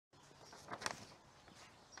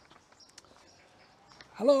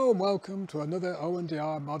Hello and welcome to another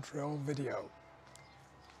O&DR Modurol video.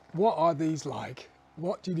 What are these like?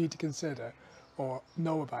 What do you need to consider or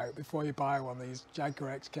know about before you buy one of these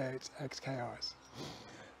Jaguar XK8 XKRs?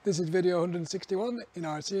 This is video 161 in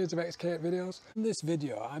our series of XK8 videos. In this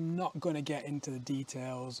video I'm not going to get into the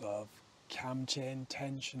details of cam chain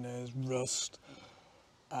tensioners, rust,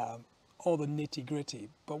 all the nitty gritty,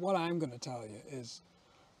 but what I'm going to tell you is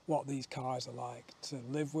what these cars are like to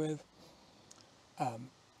live with,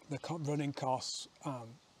 the running costs,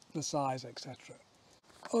 the size, etc.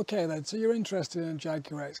 Okay then, so you're interested in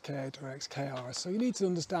Jaguar XK8 or XKR, so you need to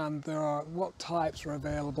understand what types are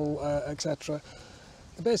available, etc.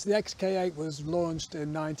 Basically the XK8 was launched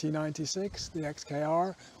in 1996, the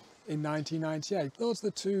XKR in 1998. Those are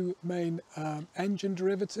the two main engine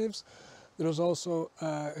derivatives. There was also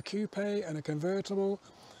a coupe and a convertible,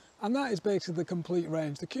 and that is basically the complete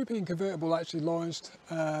range. The coupe and convertible actually launched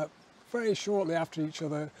very shortly after each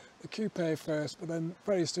other, the coupe first, but then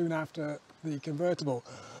very soon after the convertible.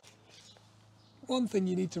 One thing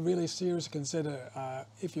you need to really seriously consider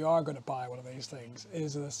if you are going to buy one of these things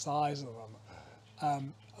is the size of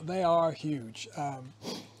them. They are huge.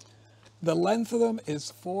 The length of them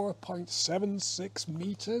is 4.76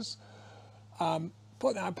 meters.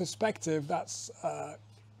 Put that in perspective, that's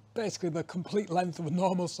basically the complete length of a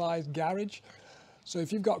normal sized garage. So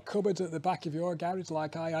if you've got cupboards at the back of your garage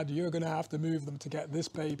like I had, you're going to have to move them to get this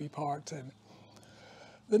baby parked in.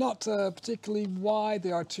 They're not particularly wide,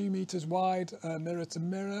 they are 2 meters wide, mirror to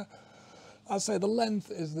mirror. I'd say the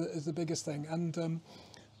length is the biggest thing, and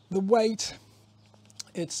the weight,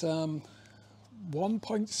 it's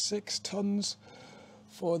 1.6 tons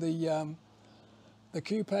for the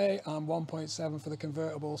coupe and 1.7 for the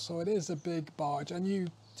convertible, so it is a big barge, and you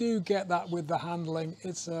do get that with the handling.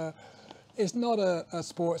 It's not a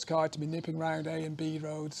sports car to be nipping around A and B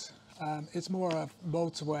roads. It's more a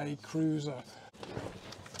motorway cruiser.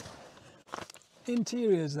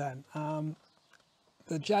 Interiors then.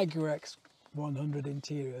 The Jaguar X100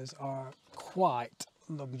 interiors are quite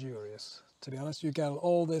luxurious, to be honest. You get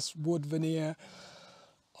all this wood veneer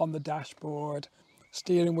on the dashboard,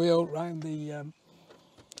 steering wheel around the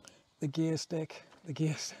gear stick. The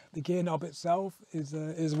gear knob itself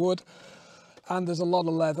is wood, and there's a lot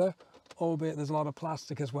of leather, albeit there's a lot of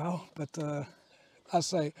plastic as well. But as I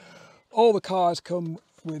say, all the cars come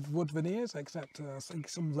with wood veneers, except I think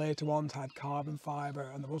some later ones had carbon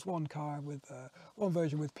fibre, and there was one car with one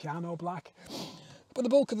version with piano black. But the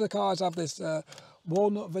bulk of the cars have this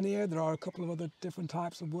walnut veneer. There are a couple of other different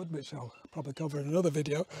types of wood, which I'll probably cover in another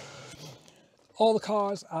video. All the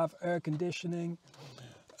cars have air conditioning.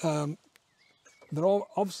 They're all,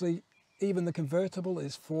 obviously, even the convertible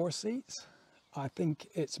is 4 seats. I think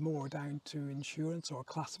it's more down to insurance or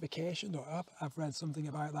classification, or I've read something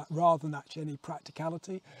about that, rather than actually any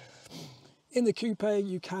practicality. In the coupe,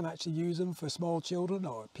 you can actually use them for small children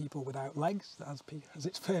or people without legs, as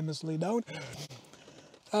it's famously known.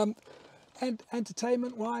 And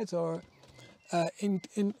entertainment-wise, or you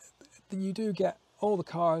do get, all the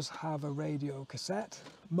cars have a radio cassette.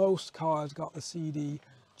 Most cars got the CD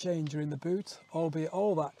changer in the boot, albeit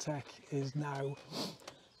all that tech is now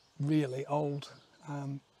really old,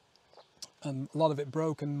 and a lot of it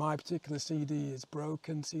broken. My particular CD is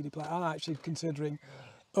broken, CD player. I'm actually considering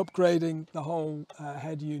upgrading the whole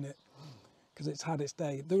head unit because it's had its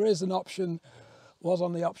day. There is an option, was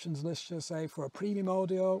on the options list, just say, for a premium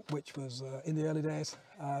audio, which was in the early days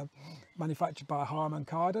manufactured by Harman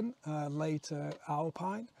Kardon, later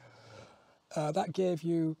Alpine. That gave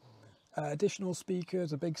you additional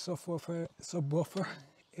speakers, a big subwoofer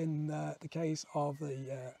in the case of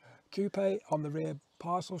the coupe on the rear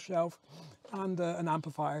parcel shelf, and an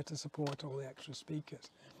amplifier to support all the extra speakers.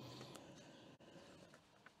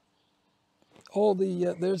 All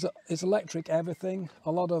the it's electric everything.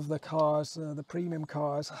 A lot of the cars, the premium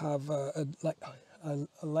cars, have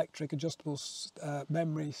electric adjustable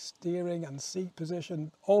memory steering and seat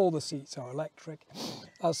position. All the seats are electric.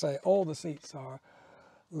 I'll say all the seats are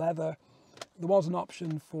leather. There was an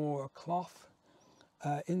option for cloth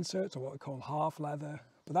inserts, or what we call half leather,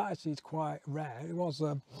 but that actually is quite rare. It was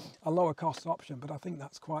a lower cost option, but I think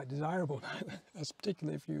that's quite desirable now,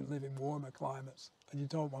 particularly if you live in warmer climates and you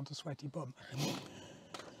don't want a sweaty bum.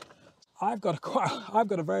 I've got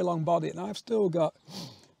a very long body, and I've still got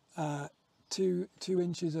 2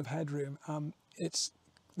 inches of headroom.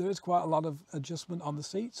 There is quite a lot of adjustment on the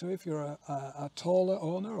seat, so if you're a taller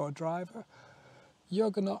owner or driver,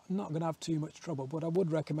 you're not going to have too much trouble. But I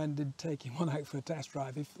would recommend taking one out for a test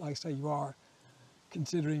drive if, like I say, you are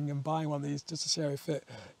considering and buying one of these just to see how it fit.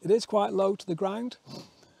 It is quite low to the ground.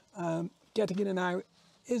 Getting in and out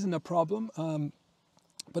isn't a problem.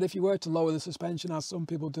 But if you were to lower the suspension, as some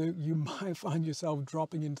people do, you might find yourself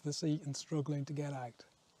dropping into the seat and struggling to get out.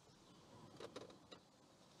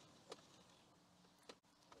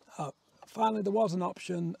 Finally, there was an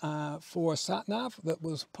option for sat-nav that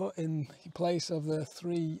was put in place of the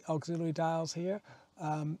 3 auxiliary dials here.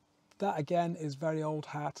 That again is very old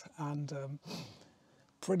hat and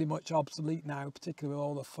pretty much obsolete now, particularly with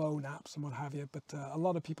all the phone apps and what have you. But a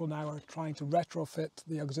lot of people now are trying to retrofit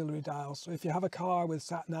the auxiliary dials. So if you have a car with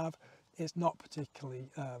sat-nav, it's not particularly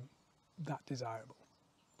that desirable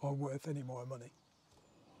or worth any more money.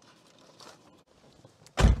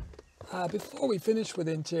 Before we finish with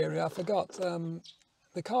the interior, I forgot,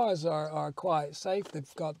 the cars are quite safe.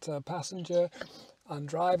 They've got passenger and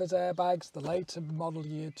driver's airbags. The later model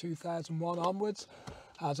year 2001 onwards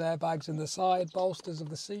has airbags in the side bolsters of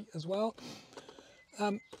the seat as well.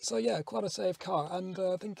 So yeah, quite a safe car. And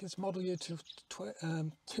I think it's model year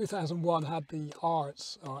 2001 had the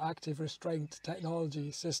ARTS, or Active Restraint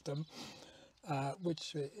Technology system,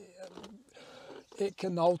 which it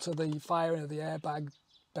can alter the firing of the airbag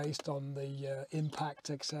based on the impact,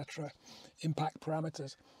 etc., impact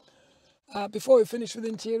parameters. Before we finish with the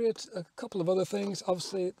interior, a couple of other things.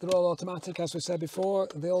 Obviously, they're all automatic, as we said before.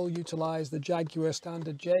 They all utilise the Jaguar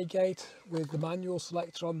standard J gate with the manual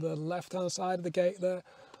selector on the left-hand side of the gate there,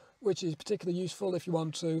 which is particularly useful if you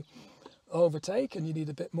want to overtake and you need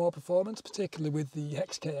a bit more performance, particularly with the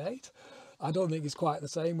XK8. I don't think it's quite the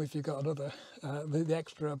same if you've got another, the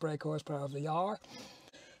extra brake horsepower of the R.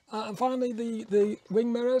 And finally, the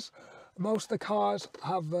wing mirrors. Most of the cars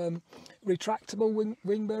have retractable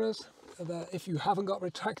wing mirrors. If you haven't got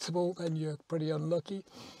retractable, then you're pretty unlucky.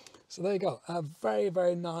 So there you go, a very,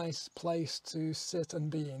 very nice place to sit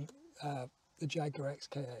and be in, the Jaguar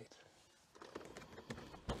XK8.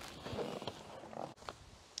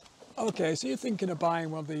 Okay, so you're thinking of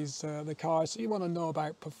buying one of these the cars, so you want to know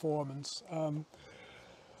about performance.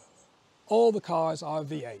 All the cars are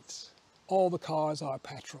V8s. All the cars are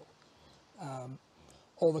petrol.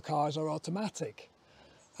 All the cars are automatic.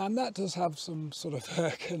 And that does have some sort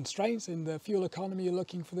of constraints in the fuel economy you're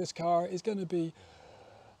looking for. This car is going to be,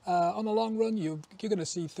 on the long run, you're going to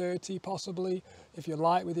see 30 possibly, if you're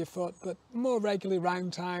light with your foot, but more regularly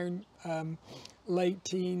round town, late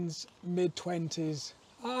teens, mid-20s,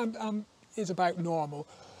 is about normal.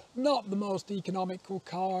 Not the most economical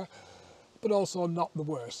car, but also not the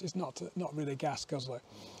worst. It's not really a gas guzzler.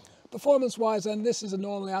 Performance-wise then, this is a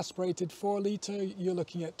normally aspirated 4 litre. You're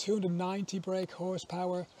looking at 290 brake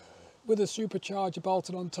horsepower. With a supercharger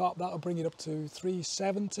bolted on top, that'll bring it up to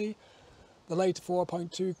 370. The later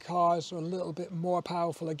 4.2 cars are a little bit more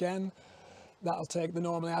powerful again. That'll take the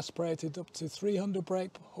normally aspirated up to 300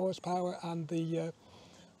 brake horsepower and the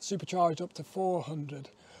supercharged up to 400.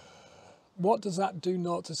 What does that do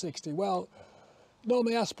 0 to 60? Well,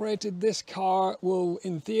 normally aspirated, this car will,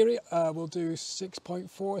 in theory, will do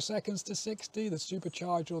 6.4 seconds to 60. The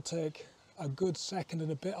supercharger will take a good second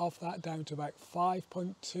and a bit off that, down to about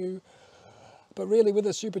 5.2. But really, with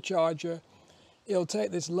a supercharger, it'll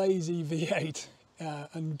take this lazy V8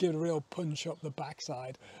 and give it a real punch up the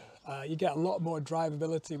backside. You get a lot more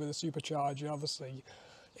drivability with a supercharger, obviously.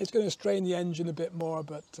 It's going to strain the engine a bit more,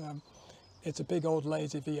 but it's a big old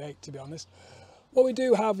lazy V8, to be honest. What we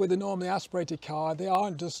do have with a normally aspirated car, they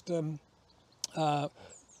aren't just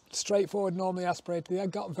straightforward normally aspirated.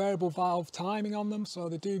 They've got variable valve timing on them, so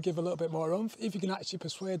they do give a little bit more oomph. If you can actually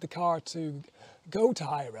persuade the car to go to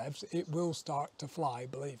higher revs, it will start to fly,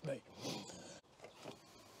 believe me.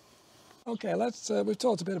 Okay, we've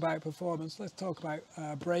talked a bit about performance. Let's talk about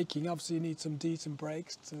braking. Obviously, you need some decent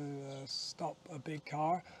brakes to stop a big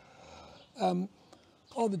car.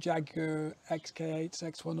 All the Jaguar XK8s,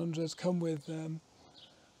 X100s come with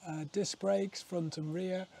disc brakes, front and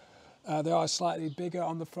rear. They are slightly bigger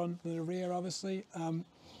on the front than the rear, obviously.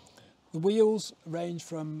 The wheels range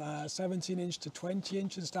from 17-inch to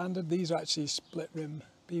 20-inch in standard. These are actually split rim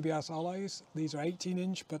BBS alloys. These are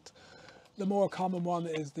 18-inch, but the more common one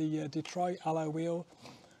is the Detroit alloy wheel,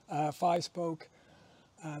 5-spoke.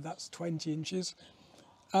 That's 20 inches.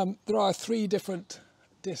 There are 3 different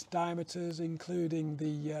disc diameters, including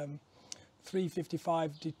the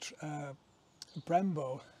 355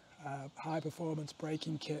 Brembo high performance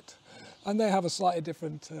braking kit, and they have a slightly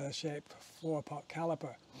different shape 4-pot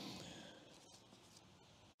caliper.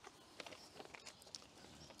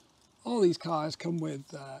 All these cars come with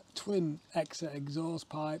twin exit exhaust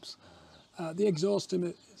pipes. The exhaust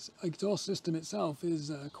system itself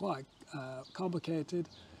is quite complicated.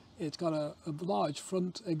 It's got a large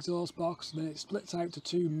front exhaust box, and then it splits out to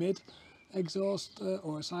 2 mid exhaust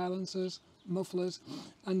or silencers, mufflers,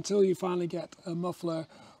 until you finally get a muffler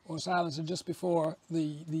or silencer just before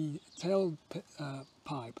the tail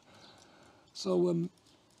pipe. So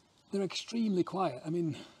they're extremely quiet. I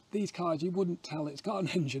mean, these cars, you wouldn't tell it's got an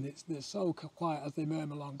engine. They're so quiet as they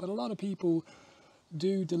murmur along. But a lot of people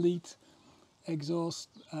do delete exhaust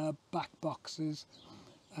back boxes,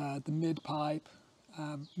 the mid pipe,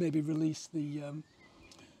 maybe release the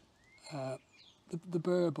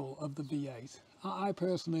burble of the V8. I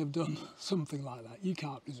personally have done something like that. You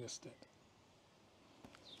can't resist it.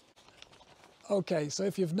 Okay, so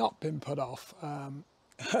if you've not been put off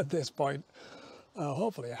at this point,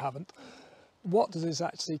 hopefully you haven't, what does this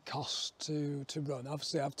actually cost to run?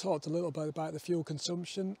 Obviously, I've talked a little bit about the fuel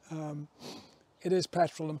consumption. It is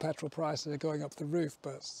petrol, and petrol prices are going up the roof,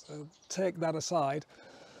 but take that aside.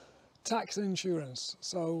 Tax and insurance.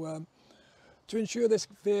 So to insure this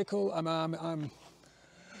vehicle, I'm a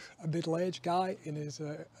middle-aged guy in his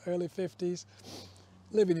early 50s,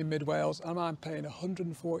 living in mid Wales, and I'm paying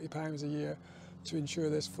 £140 a year to insure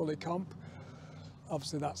this fully comp.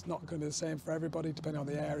 Obviously that's not going to be the same for everybody depending on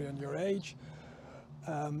the area and your age.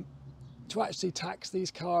 To actually tax these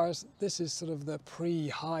cars, this is sort of the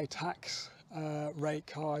pre-high tax rate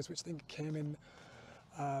cars, which I think came in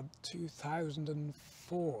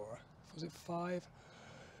 2004, was it 5?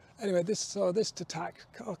 Anyway, this to tax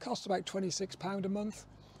costs about £26 a month.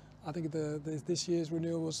 I think this year's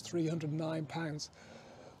renewal was £309.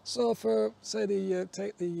 So for, say,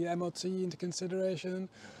 take the MOT into consideration,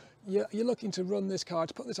 you're looking to run this car,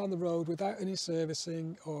 to put this on the road without any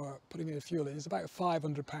servicing or putting any fuel in, it's about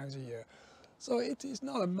 £500 a year. So it is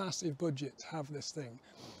not a massive budget to have this thing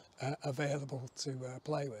available to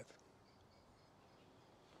play with.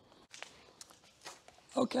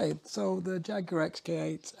 Okay, so the Jaguar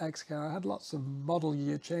XK8 XKR had lots of model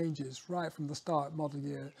year changes right from the start, model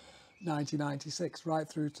year 1996, right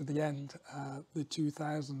through to the end, the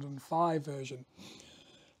 2005 version.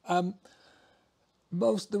 There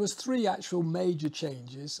was 3 actual major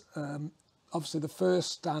changes. Obviously the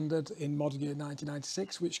first standard in model year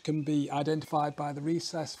 1996, which can be identified by the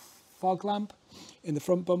recessed fog lamp in the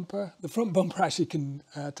front bumper. The front bumper actually can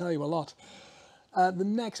tell you a lot. The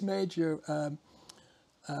next major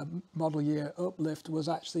model year uplift was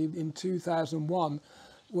actually in 2001,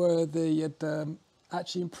 where they had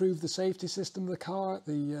actually improved the safety system of the car,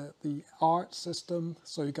 the ART system.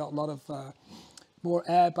 So you got a lot of more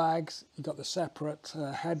airbags, you got the separate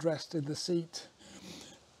headrest in the seat,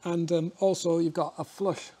 and also you've got a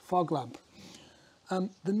flush fog lamp.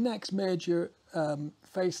 The next major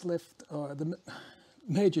facelift, or the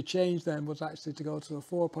major change then, was actually to go to a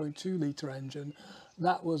 4.2 litre engine.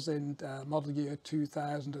 That was in model year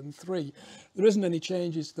 2003. There isn't any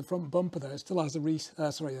changes to the front bumper there. It still has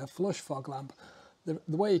a flush fog lamp. The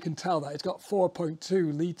way you can tell that, it's got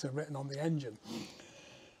 4.2 litre written on the engine.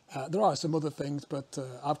 There are some other things, but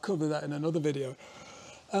I've covered that in another video.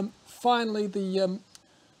 Finally, there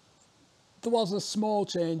was a small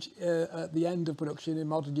change at the end of production in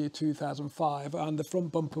model year 2005, and the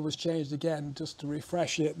front bumper was changed again just to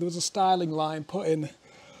refresh it. There was a styling line put in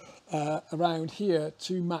around here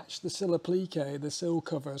to match the sill applique, the sill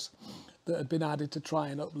covers that had been added to try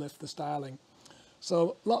and uplift the styling.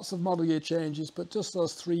 So lots of model year changes, but just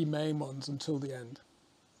those 3 main ones until the end.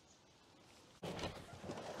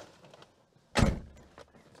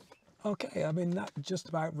 Okay, I mean, that just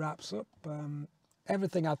about wraps up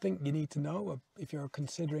everything I think you need to know if you're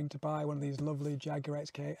considering to buy one of these lovely Jaguar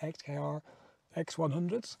XKR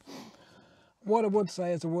X100s. What I would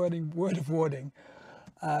say as a word of warning,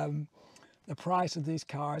 the price of these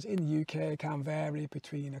cars in the UK can vary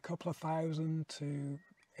between a couple of thousand to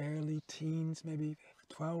early teens, maybe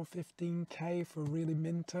 12, 15k for really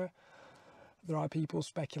minter. There are people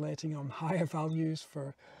speculating on higher values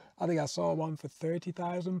for, I think I saw one for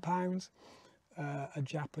 £30,000, a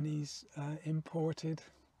Japanese imported,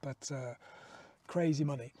 but crazy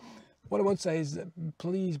money. What I would say is that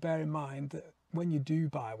please bear in mind that when you do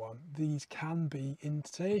buy one, these can be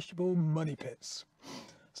insatiable money pits.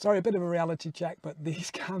 Sorry, a bit of a reality check, but these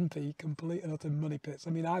can be complete and utter money pits.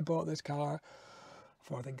 I mean, I bought this car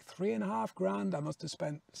for I think £3,500. I must have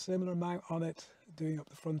spent a similar amount on it, doing up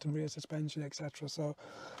the front and rear suspension, etc. So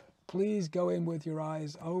please go in with your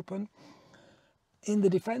eyes open. In the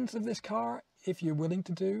defense of this car, if you're willing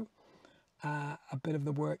to do a bit of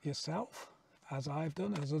the work yourself, as I've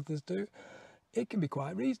done, as others do, it can be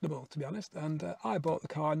quite reasonable, to be honest. And I bought the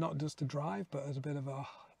car not just to drive, but as a bit of a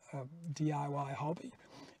DIY hobby,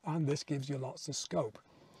 and this gives you lots of scope.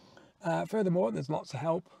 Furthermore, there's lots of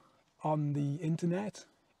help on the internet,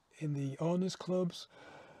 in the owners clubs,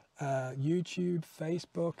 YouTube,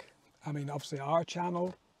 Facebook. I mean, obviously our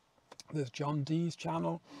channel, there's John D's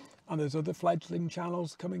channel, and there's other fledgling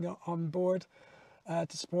channels coming on board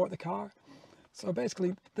to support the car. So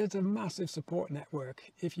basically there's a massive support network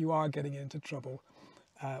if you are getting into trouble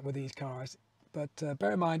with these cars. But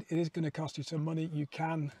bear in mind, it is going to cost you some money. You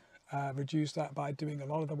can reduce that by doing a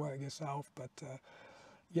lot of the work yourself, but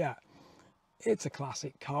yeah, it's a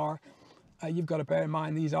classic car. You've got to bear in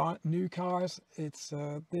mind these aren't new cars. It's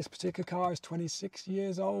this particular car is 26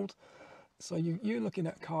 years old, so you're looking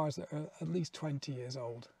at cars that are at least 20 years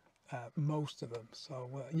old, most of them.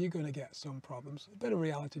 So you're going to get some problems. A bit of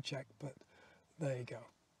reality check, but there you go.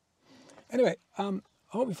 Anyway, I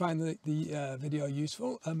hope you find the video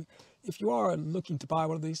useful. If you are looking to buy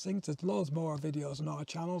one of these things, there's loads more videos on our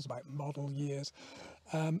channels about model years,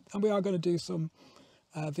 and we are going to do some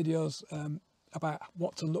videos about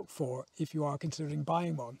what to look for if you are considering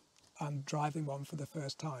buying one and driving one for the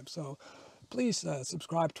first time. So please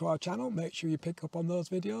subscribe to our channel, make sure you pick up on those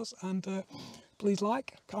videos, and please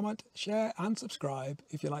like, comment, share and subscribe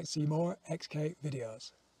if you'd like to see more XK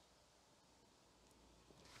videos.